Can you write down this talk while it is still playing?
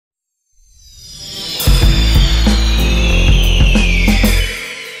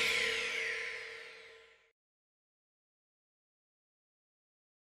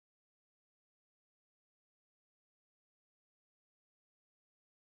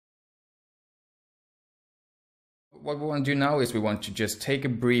what we want to do now is we want to just take a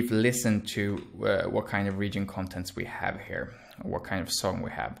brief listen to what kind of region contents we have here, or what kind of song we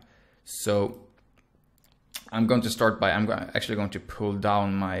have. So I'm going to start by, actually going to pull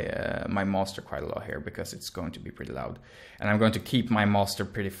down my my master quite a lot here, because it's going to be pretty loud. And I'm going to keep my master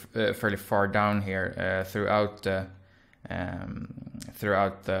fairly far down here throughout the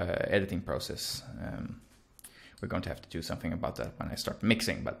editing process. We're going to have to do something about that when I start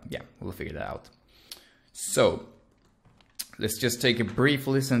mixing, but yeah, we'll figure that out. So let's just take a brief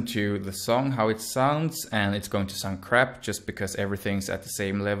listen to the song, how it sounds, and it's going to sound crap just because everything's at the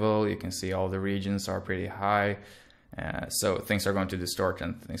same level. You can see all the regions are pretty high, so things are going to distort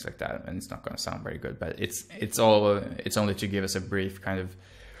and things like that, and it's not going to sound very good. But it's only to give us a brief kind of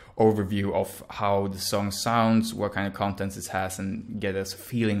overview of how the song sounds, what kind of contents it has, and get us a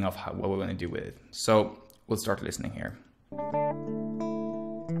feeling of what we're going to do with it. So we'll start listening here.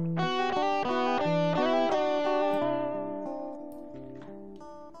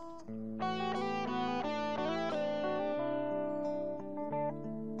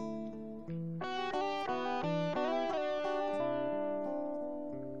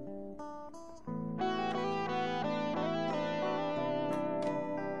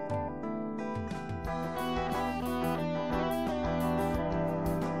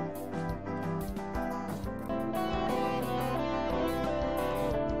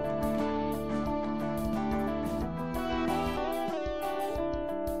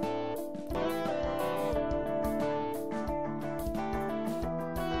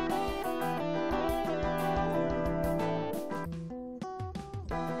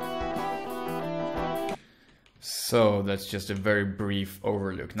 So that's just a very brief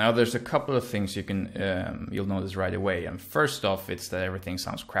overlook. Now there's a couple of things you can you'll notice right away. And first off, it's that everything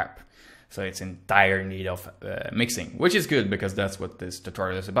sounds crap. So it's in dire need of mixing, which is good because that's what this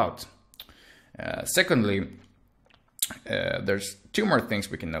tutorial is about. Secondly, there's two more things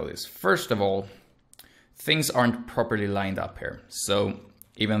we can notice. First of all, things aren't properly lined up here. So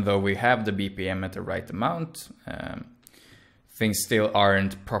even though we have the BPM at the right amount, things still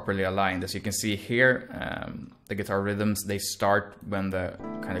aren't properly aligned. As you can see here, the guitar rhythms, they start when the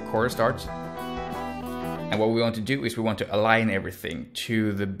kind of chorus starts. And what we want to do is we want to align everything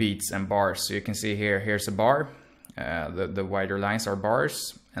to the beats and bars. So you can see here, here's a bar. The wider lines are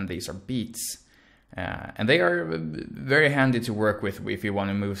bars and these are beats. And they are very handy to work with if you want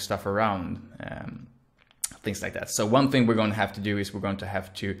to move stuff around, things like that. So one thing we're going to have to do is we're going to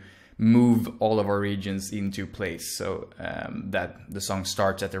have to move all of our regions into place so that the song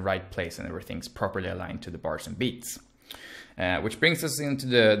starts at the right place and everything's properly aligned to the bars and beats. Which brings us into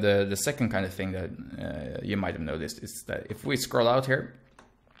the second kind of thing that you might have noticed, is that if we scroll out here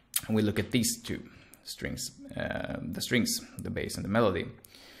and we look at these two strings, the bass and the melody,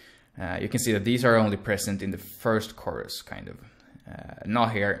 you can see that these are only present in the first chorus, kind of,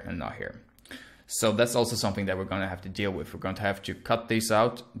 not here and not here. So that's also something that we're going to have to deal with. We're going to have to cut these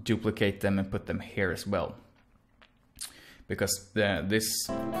out, duplicate them, and put them here as well. Because this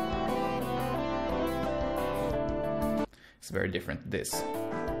is very different to this.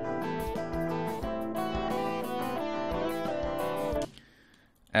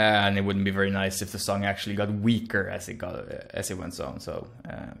 And it wouldn't be very nice if the song actually got weaker as it went on. So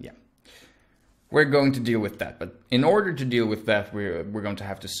yeah. We're going to deal with that, but in order to deal with that, we're going to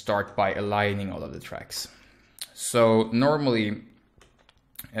have to start by aligning all of the tracks. So normally,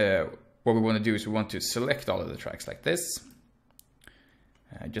 what we want to do is we want to select all of the tracks like this.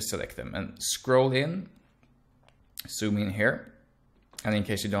 Just select them and scroll in, zoom in here. And in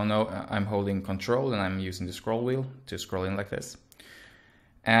case you don't know, I'm holding Control and I'm using the scroll wheel to scroll in like this.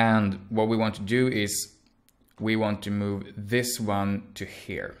 And what we want to do is we want to move this one to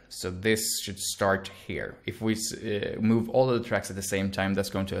here. So this should start here. If we move all of the tracks at the same time, that's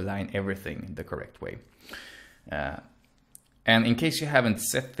going to align everything the correct way. And in case you haven't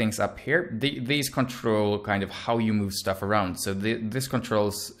set things up here, these control kind of how you move stuff around. So this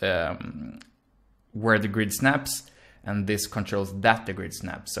controls where the grid snaps, and this controls that the grid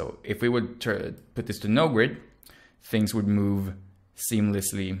snaps. So if we would put this to no grid, things would move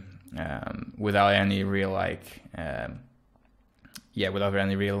seamlessly without any real without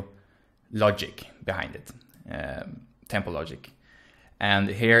any real logic behind it, tempo logic. And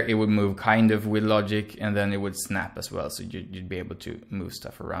here it would move kind of with logic, and then it would snap as well, so you'd be able to move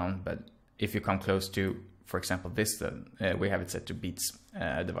stuff around. But if you come close to, for example, this, then we have it set to beats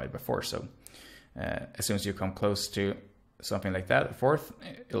divided by 4. So as soon as you come close to something like that, a fourth,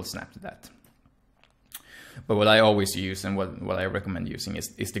 it'll snap to that. But what I always use and what I recommend using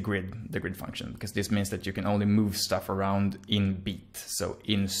is the grid function, because this means that you can only move stuff around in beat, so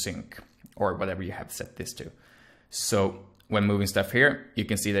in sync, or whatever you have set this to. So when moving stuff here, you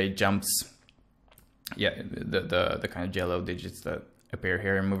can see that it jumps, the kind of yellow digits that appear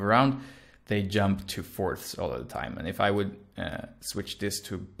here and move around, they jump to fourths all of the time. And if I would switch this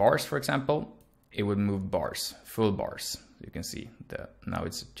to bars, for example, it would move bars, full bars. You can see now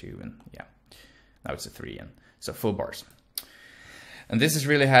it's a 2 and now it's a 3, and so full bars. And this is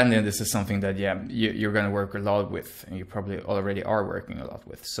really handy, and this is something that you're going to work a lot with, and you probably already are working a lot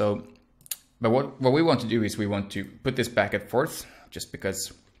with. So, but what we want to do is we want to put this back at fourths, just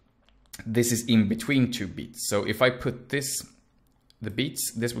because this is in between 2 beats. So if I put the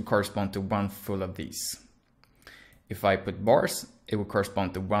beats, this would correspond to 1 full of these. If I put bars, it would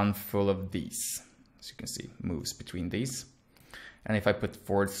correspond to 1 full of these. As you can see, moves between these. And if I put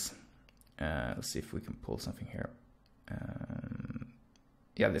fourths, let's see if we can pull something here.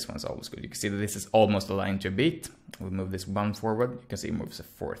 Yeah, this one's always good. You can see that this is almost aligned to a beat. We'll move this 1 forward. You can see it moves a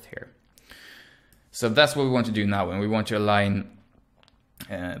fourth here. So that's what we want to do now, and we want to align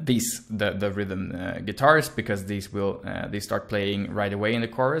the rhythm guitars, because these will they start playing right away in the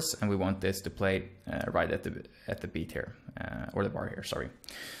chorus, and we want this to play right at the beat here, or the bar here. Sorry.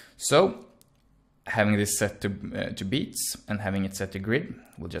 So having this set to beats and having it set to grid,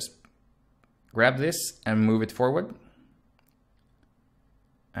 we'll just grab this and move it forward,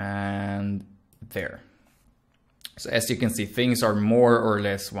 and there. So as you can see, things are more or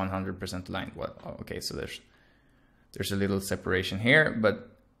less 100% aligned. Well, okay, so there's a little separation here,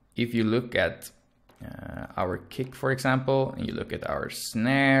 but if you look at our kick, for example, and you look at our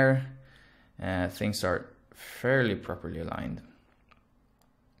snare, things are fairly properly aligned.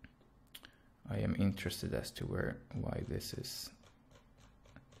 I am interested as to why this is.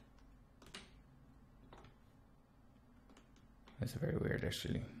 That's very weird,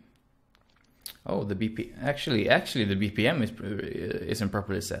 actually. Oh, the BP actually the BPM isn't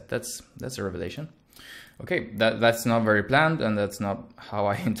properly set. That's a revelation. Okay, that's not very planned, and that's not how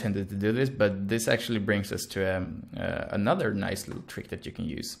I intended to do this, but this actually brings us to another nice little trick that you can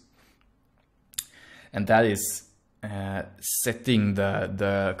use, and that is setting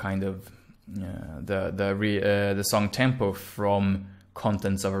the kind of the song tempo from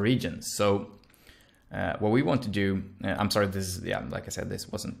contents of a region. So what we want to do, I'm sorry, this is, like I said, this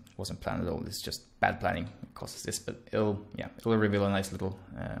wasn't planned at all. It's just bad planning. It causes this, but it'll reveal a nice little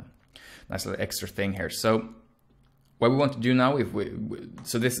extra thing here. So what we want to do now,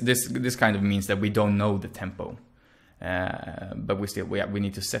 so this kind of means that we don't know the tempo, but we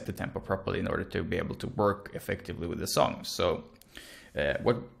need to set the tempo properly in order to be able to work effectively with the song. So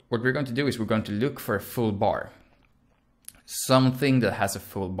what we're going to do is we're going to look for a full bar, something that has a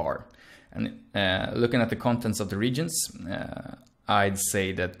full bar. And looking at the contents of the regions, I'd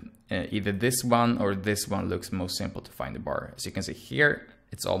say that either this one or this one looks most simple to find a bar. As you can see here,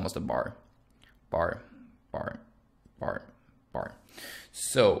 it's almost a bar. Bar, bar, bar, bar.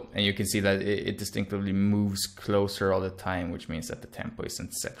 So, and you can see that it distinctively moves closer all the time, which means that the tempo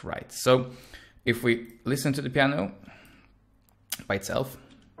isn't set right. So if we listen to the piano by itself,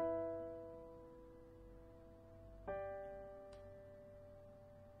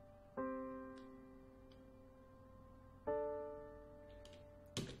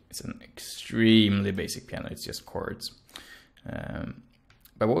 it's an extremely basic piano, it's just chords.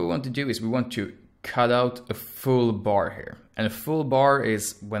 But what we want to do is we want to cut out a full bar here. And a full bar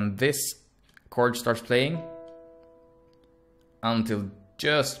is when this chord starts playing until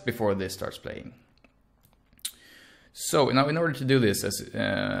just before this starts playing. So now in order to do this,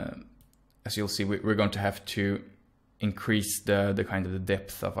 as you'll see, we're going to have to increase the kind of the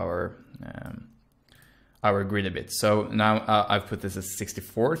depth of our grid a bit. So now I've put this as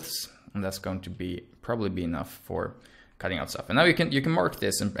 64ths, and that's going to probably be enough for cutting out stuff. And now you can mark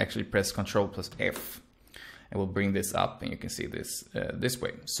this and actually press Ctrl+F, and we'll bring this up, and you can see this this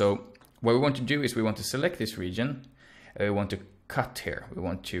way. So what we want to do is we want to select this region, and we want to cut here. We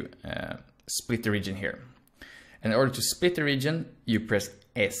want to split the region here. And in order to split the region, you press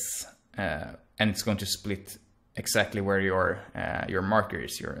S, and it's going to split exactly where your marker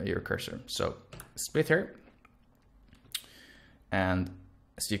is, your cursor. So split here, and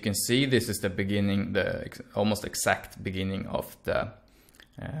as you can see, this is the beginning, the almost exact beginning of the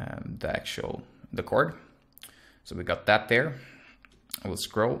chord. So we got that there. I will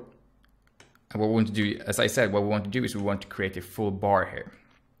scroll, and what we want to do, as I said, what we want to do is we want to create a full bar here,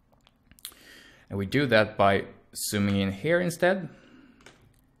 and we do that by zooming in here instead,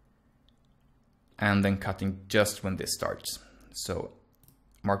 and then cutting just when this starts. So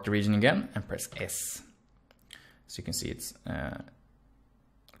mark the region again and press S. So you can see it's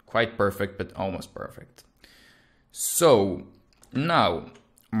quite perfect, but almost perfect. So now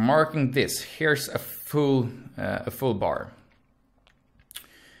marking this. Here's a full bar.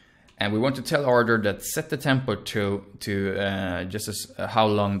 And we want to tell Ardour that set the tempo to just as how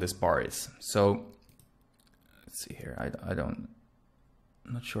long this bar is. So let's see here. I'm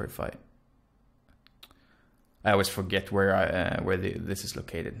not sure if I always forget where this is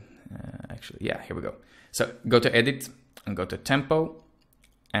located. Actually, yeah, here we go. So go to edit and go to tempo,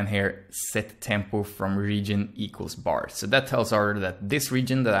 and here set tempo from region equals bar. So that tells Ardour that this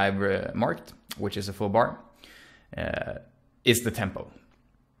region that I've marked, which is a full bar, is the tempo.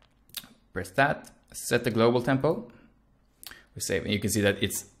 Press that, set the global tempo. We save, and you can see that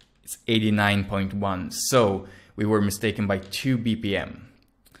it's 89.1. So we were mistaken by 2 BPM.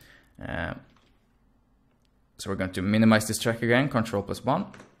 So we're going to minimize this track again,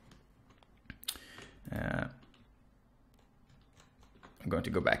 Ctrl+1. I'm going to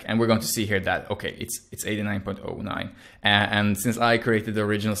go back, and we're going to see here that, okay, it's 89.09. And since I created the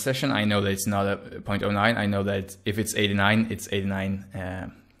original session, I know that it's not a 0.09. I know that if it's 89, it's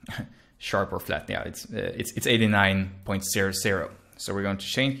 89 sharp or flat. Yeah, it's 89.00. So we're going to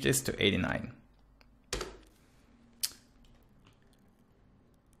change this to 89.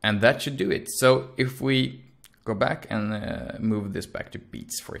 And that should do it. So if we go back and move this back to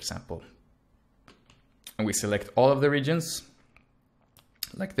beats, for example, and we select all of the regions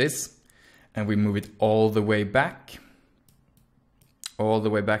like this, and we move it all the way back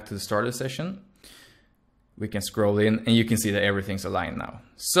to the start of the session, we can scroll in and you can see that everything's aligned now.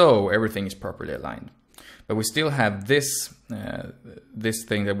 So everything is properly aligned. But we still have this this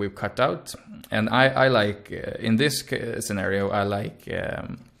thing that we've cut out. And I like, in this scenario, I like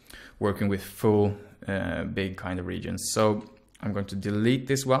working with full big kind of regions. So I'm going to delete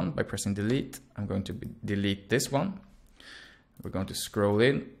this one by pressing delete. I'm going to delete this one. We're going to scroll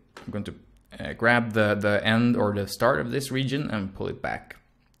in. I'm going to grab the end or the start of this region and pull it back.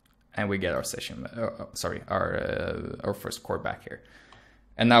 And we get our session, our first chord back here.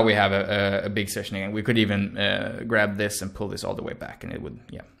 And now we have a big session again. We could even grab this and pull this all the way back, and it would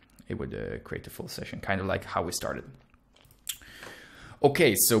create a full session, kind of like how we started.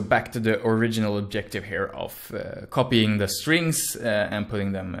 Okay, so back to the original objective here of copying the strings and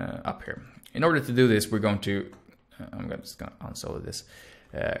putting them up here. In order to do this, we're going to, just going to unsolo this.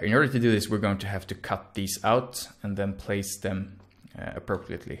 In order to do this, we're going to have to cut these out and then place them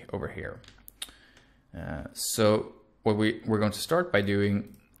appropriately over here. So what we're going to start by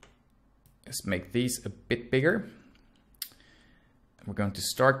doing is make these a bit bigger. We're going to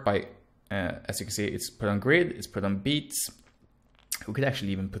start by, as you can see, it's put on grid, it's put on beats. We could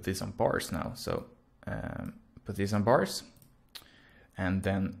actually even put this on bars now. So put these on bars and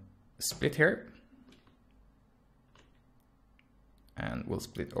then split here. And we'll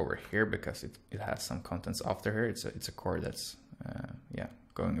split over here because it has some contents after here. It's a chord that's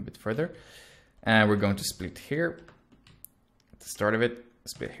going a bit further. And we're going to split here at the start of it,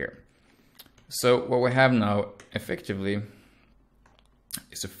 split here. So what we have now effectively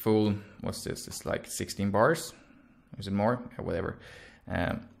is a full, what's this? It's like 16 bars. Is it more? Yeah, whatever.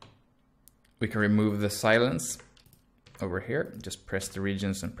 We can remove the silence over here. Just press the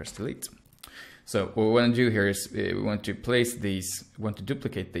regions and press delete. So what we want to do here is we want to place these, we want to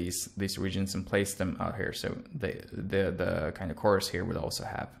duplicate these regions and place them out here. So the kind of chorus here would also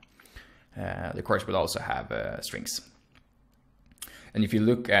have, the chorus would also have strings. And if you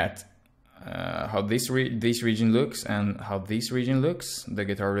look at how this region looks and how this region looks, the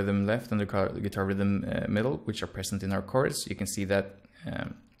guitar rhythm left and the guitar rhythm middle, which are present in our chorus, you can see that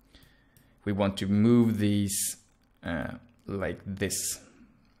we want to move these like this.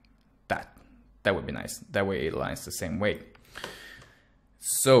 That would be nice. That way it aligns the same way.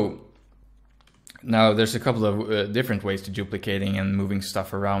 So now there's a couple of different ways to duplicating and moving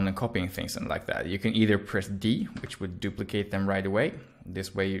stuff around and copying things and like that. You can either press D, which would duplicate them right away.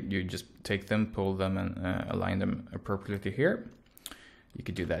 This way you just take them, pull them, and align them appropriately here. You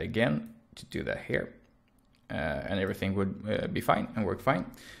could do that again to do that here. And everything would be fine and work fine.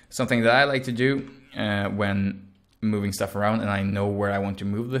 Something that I like to do when moving stuff around and I know where I want to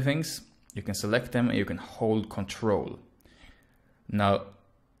move the things, you can select them and you can hold Control. Now,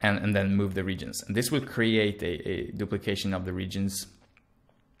 and then move the regions. And this will create a duplication of the regions.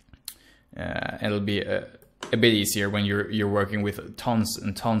 And it'll be a bit easier when you're working with tons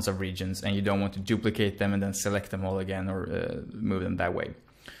and tons of regions and you don't want to duplicate them and then select them all again or move them that way.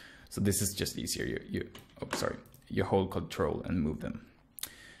 So this is just easier. You hold Control and move them.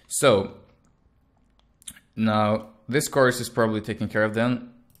 So now this chorus is probably taken care of then.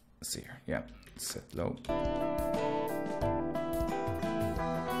 Let's see here. Yeah, set low.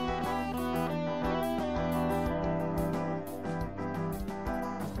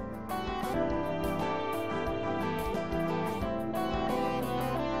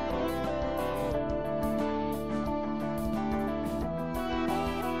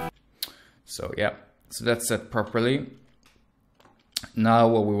 So yeah, so that's set properly. Now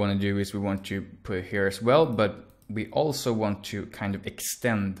what we want to do is we want to put it here as well, but we also want to kind of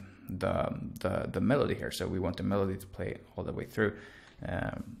extend the melody here. So we want the melody to play all the way through.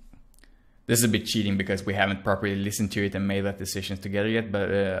 This is a bit cheating because we haven't properly listened to it and made that decisions together yet,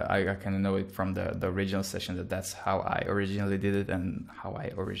 but I kind of know it from the original session that that's how I originally did it and how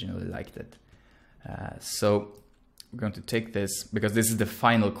I originally liked it. So we're going to take this, because this is the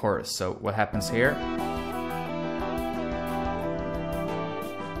final chorus. So what happens here?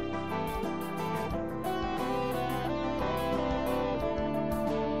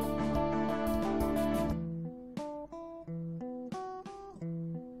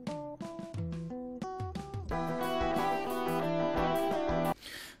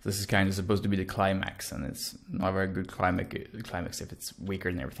 This is kind of supposed to be the climax, and it's not a very good climax if it's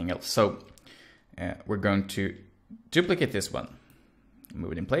weaker than everything else. So we're going to duplicate this one,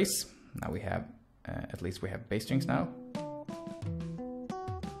 move it in place. Now we have, at least we have bass strings now.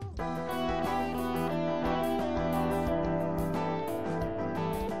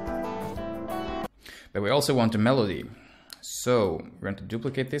 But we also want a melody. So we're going to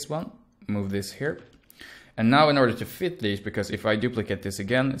duplicate this one, move this here. And now in order to fit these, because if I duplicate this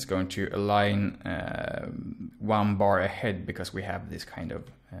again, it's going to align one bar ahead because we have this kind of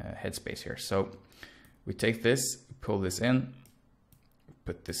headspace here. So we take this, pull this in,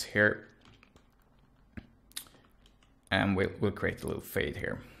 put this here, and we'll create a little fade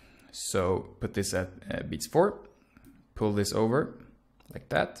here. So put this at beats 4, pull this over like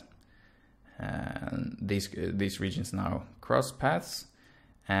that. And these regions now cross paths,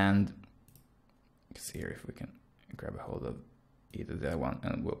 and let's see here if we can grab a hold of either that one,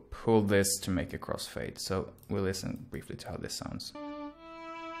 and we'll pull this to make a crossfade. So we'll listen briefly to how this sounds.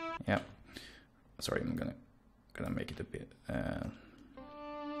 Yeah, sorry, I'm gonna make it a bit.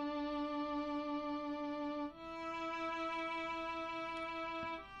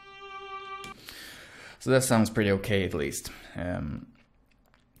 So that sounds pretty okay at least.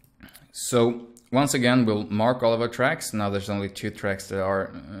 So once again, we'll mark all of our tracks. Now there's only 2 tracks that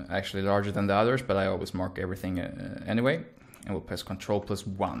are actually larger than the others, but I always mark everything anyway. And we'll press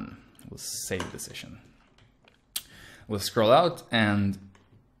Ctrl+1. We'll save the session. We'll scroll out, and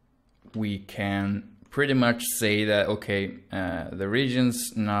we can pretty much say that, okay, the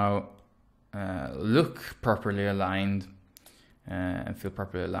regions now look properly aligned and feel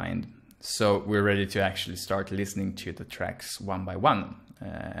properly aligned. So we're ready to actually start listening to the tracks one by one.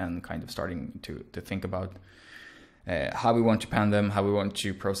 And kind of starting to think about how we want to pan them, how we want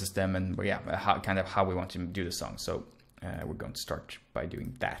to process them, and yeah, how we want to do the song. So we're going to start by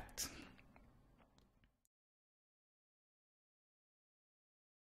doing that.